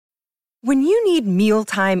When you need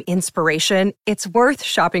mealtime inspiration, it's worth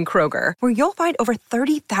shopping Kroger, where you'll find over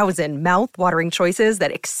 30,000 mouth-watering choices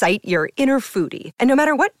that excite your inner foodie. And no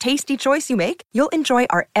matter what tasty choice you make, you'll enjoy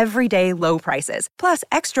our everyday low prices, plus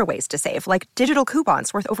extra ways to save, like digital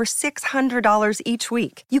coupons worth over $600 each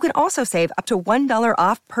week. You can also save up to $1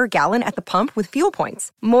 off per gallon at the pump with fuel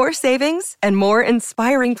points. More savings and more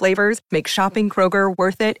inspiring flavors make shopping Kroger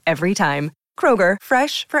worth it every time. Kroger,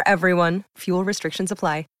 fresh for everyone. Fuel restrictions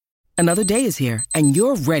apply. Another day is here, and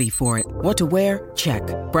you're ready for it. What to wear? Check.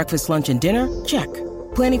 Breakfast, lunch, and dinner? Check.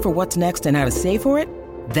 Planning for what's next and how to save for it?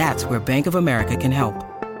 That's where Bank of America can help.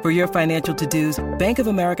 For your financial to-dos, Bank of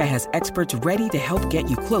America has experts ready to help get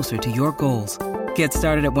you closer to your goals. Get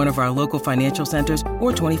started at one of our local financial centers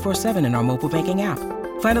or 24/7 in our mobile banking app.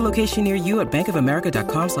 Find a location near you at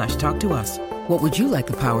bankofamerica.com/talktous. What would you like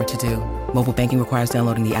the power to do? Mobile banking requires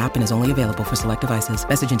downloading the app and is only available for select devices.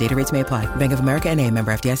 Message and data rates may apply. Bank of America N.A.,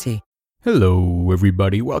 member FDIC. Hello,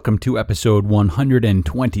 everybody. Welcome to episode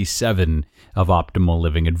 127 of Optimal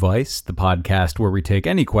Living Advice, the podcast where we take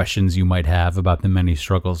any questions you might have about the many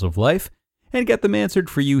struggles of life and get them answered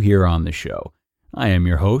for you here on the show. I am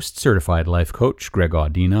your host, certified life coach Greg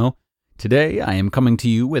Audino. Today, I am coming to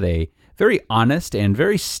you with a very honest and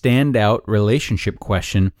very standout relationship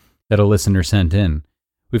question that a listener sent in.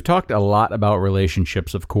 We've talked a lot about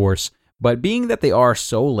relationships, of course, but being that they are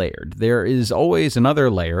so layered, there is always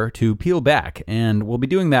another layer to peel back, and we'll be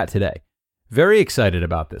doing that today. Very excited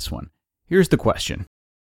about this one. Here's the question.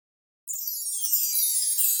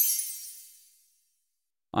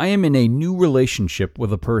 I am in a new relationship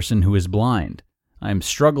with a person who is blind. I am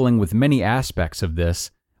struggling with many aspects of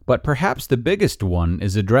this, but perhaps the biggest one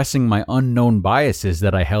is addressing my unknown biases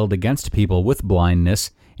that I held against people with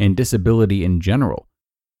blindness and disability in general.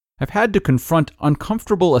 I've had to confront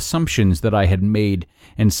uncomfortable assumptions that I had made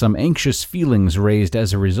and some anxious feelings raised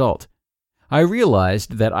as a result. I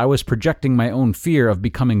realized that I was projecting my own fear of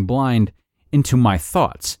becoming blind into my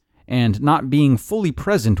thoughts and not being fully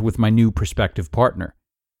present with my new prospective partner.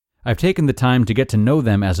 I've taken the time to get to know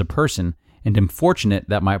them as a person and am fortunate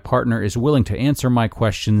that my partner is willing to answer my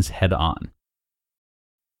questions head on.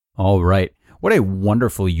 All right, what a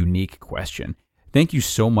wonderful, unique question. Thank you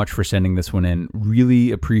so much for sending this one in.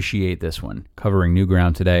 Really appreciate this one, covering new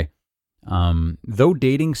ground today. Though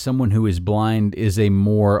dating someone who is blind is a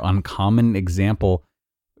more uncommon example,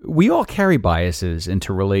 we all carry biases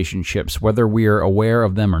into relationships, whether we are aware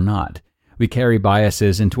of them or not. We carry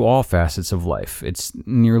biases into all facets of life. It's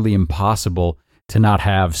nearly impossible to not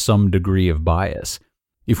have some degree of bias.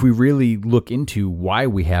 If we really look into why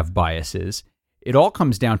we have biases, it all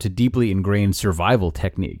comes down to deeply ingrained survival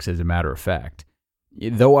techniques, as a matter of fact.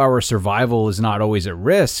 Though our survival is not always at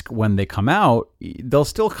risk when they come out, they'll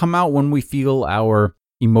still come out when we feel our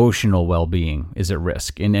emotional well-being is at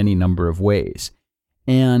risk in any number of ways.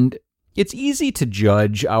 And it's easy to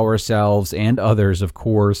judge ourselves and others, of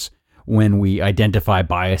course, when we identify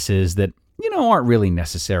biases that, aren't really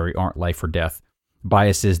necessary, aren't life or death.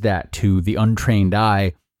 Biases that, to the untrained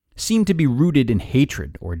eye, seem to be rooted in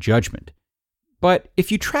hatred or judgment. But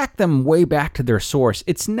if you track them way back to their source,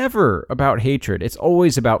 it's never about hatred. It's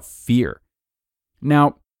always about fear.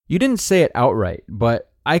 Now, you didn't say it outright,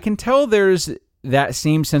 but I can tell there's that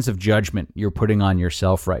same sense of judgment you're putting on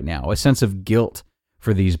yourself right now, a sense of guilt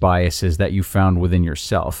for these biases that you found within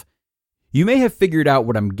yourself. You may have figured out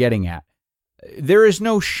what I'm getting at. There is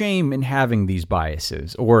no shame in having these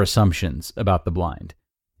biases or assumptions about the blind.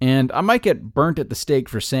 And I might get burnt at the stake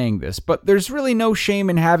for saying this, but there's really no shame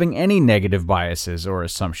in having any negative biases or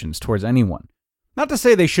assumptions towards anyone. Not to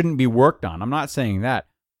say they shouldn't be worked on, I'm not saying that.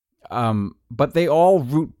 But they all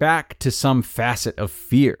root back to some facet of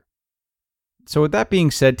fear. So with that being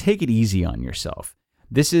said, take it easy on yourself.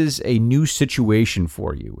 This is a new situation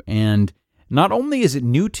for you, and not only is it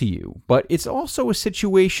new to you, but it's also a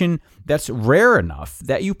situation that's rare enough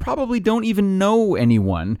that you probably don't even know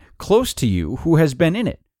anyone close to you who has been in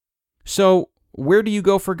it. So where do you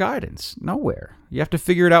go for guidance? Nowhere. You have to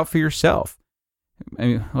figure it out for yourself.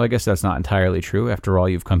 I guess that's not entirely true. After all,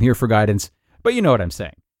 you've come here for guidance, but you know what I'm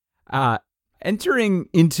saying. Entering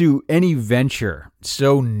into any venture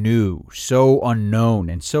so new, so unknown,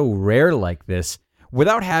 and so rare like this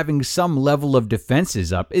without having some level of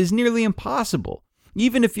defenses up is nearly impossible,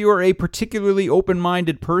 even if you are a particularly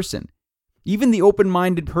open-minded person. Even the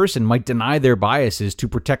open-minded person might deny their biases to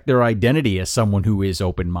protect their identity as someone who is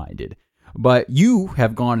open-minded. But you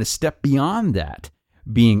have gone a step beyond that,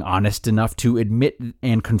 being honest enough to admit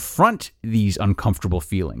and confront these uncomfortable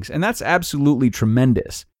feelings. And that's absolutely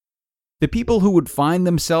tremendous. The people who would find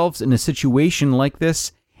themselves in a situation like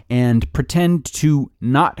this and pretend to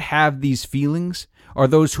not have these feelings are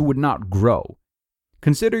those who would not grow.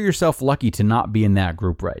 Consider yourself lucky to not be in that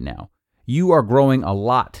group right now. You are growing a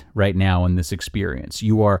lot right now in this experience.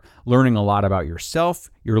 You are learning a lot about yourself,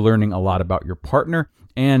 you're learning a lot about your partner,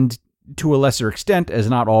 and to a lesser extent, as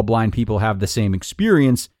not all blind people have the same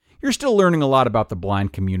experience, you're still learning a lot about the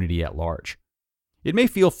blind community at large. It may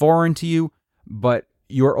feel foreign to you, but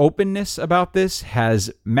your openness about this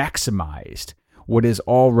has maximized what is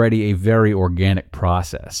already a very organic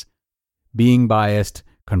process. Being biased,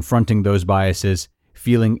 confronting those biases,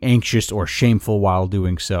 feeling anxious or shameful while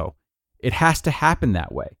doing so. It has to happen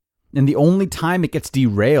that way. And the only time it gets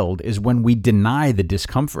derailed is when we deny the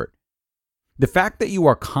discomfort. The fact that you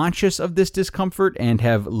are conscious of this discomfort and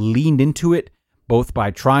have leaned into it, both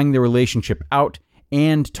by trying the relationship out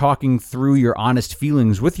and talking through your honest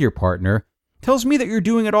feelings with your partner, tells me that you're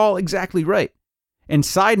doing it all exactly right. And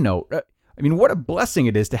side note, what a blessing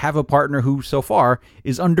it is to have a partner who, so far,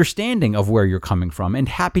 is understanding of where you're coming from and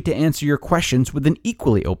happy to answer your questions with an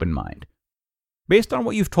equally open mind. Based on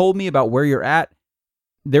what you've told me about where you're at,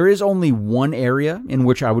 there is only one area in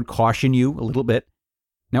which I would caution you a little bit.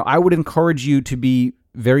 Now, I would encourage you to be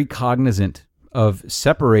very cognizant of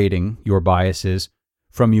separating your biases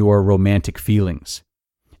from your romantic feelings.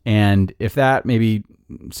 And if that maybe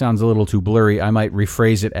sounds a little too blurry, I might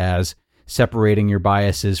rephrase it as separating your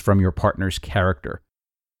biases from your partner's character.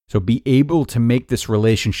 So be able to make this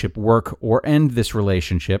relationship work or end this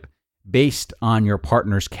relationship based on your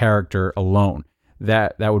partner's character alone.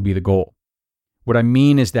 That would be the goal. What I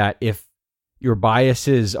mean is that if your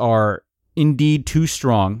biases are indeed too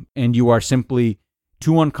strong and you are simply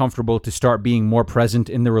too uncomfortable to start being more present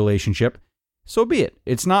in the relationship, so be it.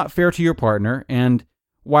 It's not fair to your partner, and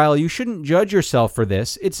while you shouldn't judge yourself for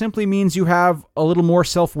this, it simply means you have a little more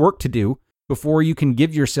self-work to do before you can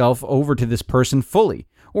give yourself over to this person fully,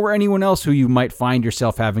 or anyone else who you might find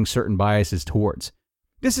yourself having certain biases towards.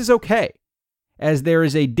 This is okay, as there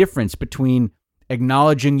is a difference between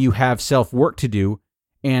acknowledging you have self-work to do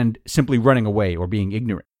and simply running away or being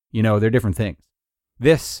ignorant. They're different things.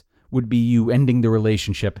 This would be you ending the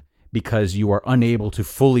relationship because you are unable to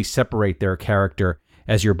fully separate their character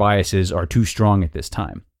as your biases are too strong at this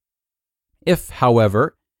time. If,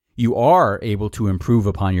 however, you are able to improve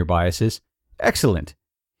upon your biases, excellent.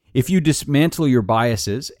 If you dismantle your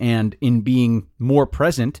biases and, in being more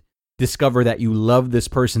present, discover that you love this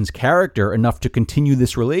person's character enough to continue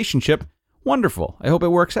this relationship, wonderful. I hope it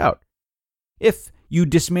works out. If you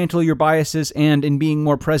dismantle your biases and, in being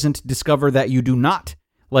more present, discover that you do not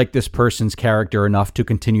like this person's character enough to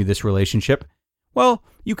continue this relationship, well,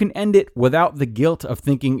 you can end it without the guilt of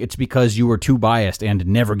thinking it's because you were too biased and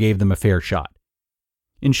never gave them a fair shot.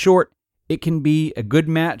 In short, it can be a good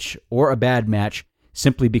match or a bad match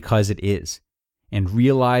simply because it is. And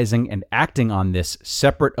realizing and acting on this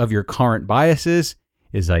separate of your current biases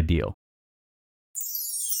is ideal.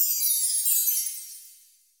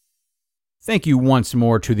 Thank you once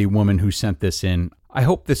more to the woman who sent this in. I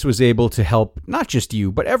hope this was able to help not just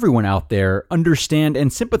you, but everyone out there understand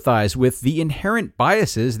and sympathize with the inherent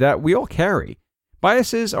biases that we all carry.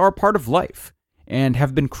 Biases are a part of life and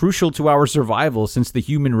have been crucial to our survival since the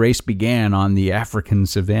human race began on the African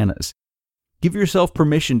savannas. Give yourself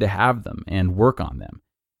permission to have them and work on them.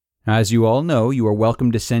 As you all know, you are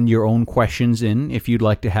welcome to send your own questions in if you'd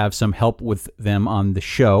like to have some help with them on the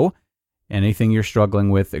show. Anything you're struggling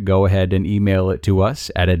with, go ahead and email it to us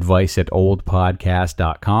at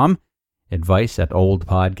advice@oldpodcast.com.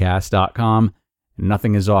 Advice@oldpodcast.com.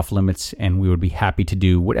 Nothing is off limits, and we would be happy to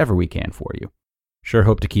do whatever we can for you. Sure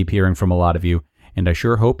hope to keep hearing from a lot of you, and I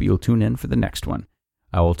sure hope you'll tune in for the next one.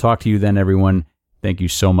 I will talk to you then, everyone. Thank you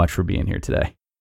so much for being here today.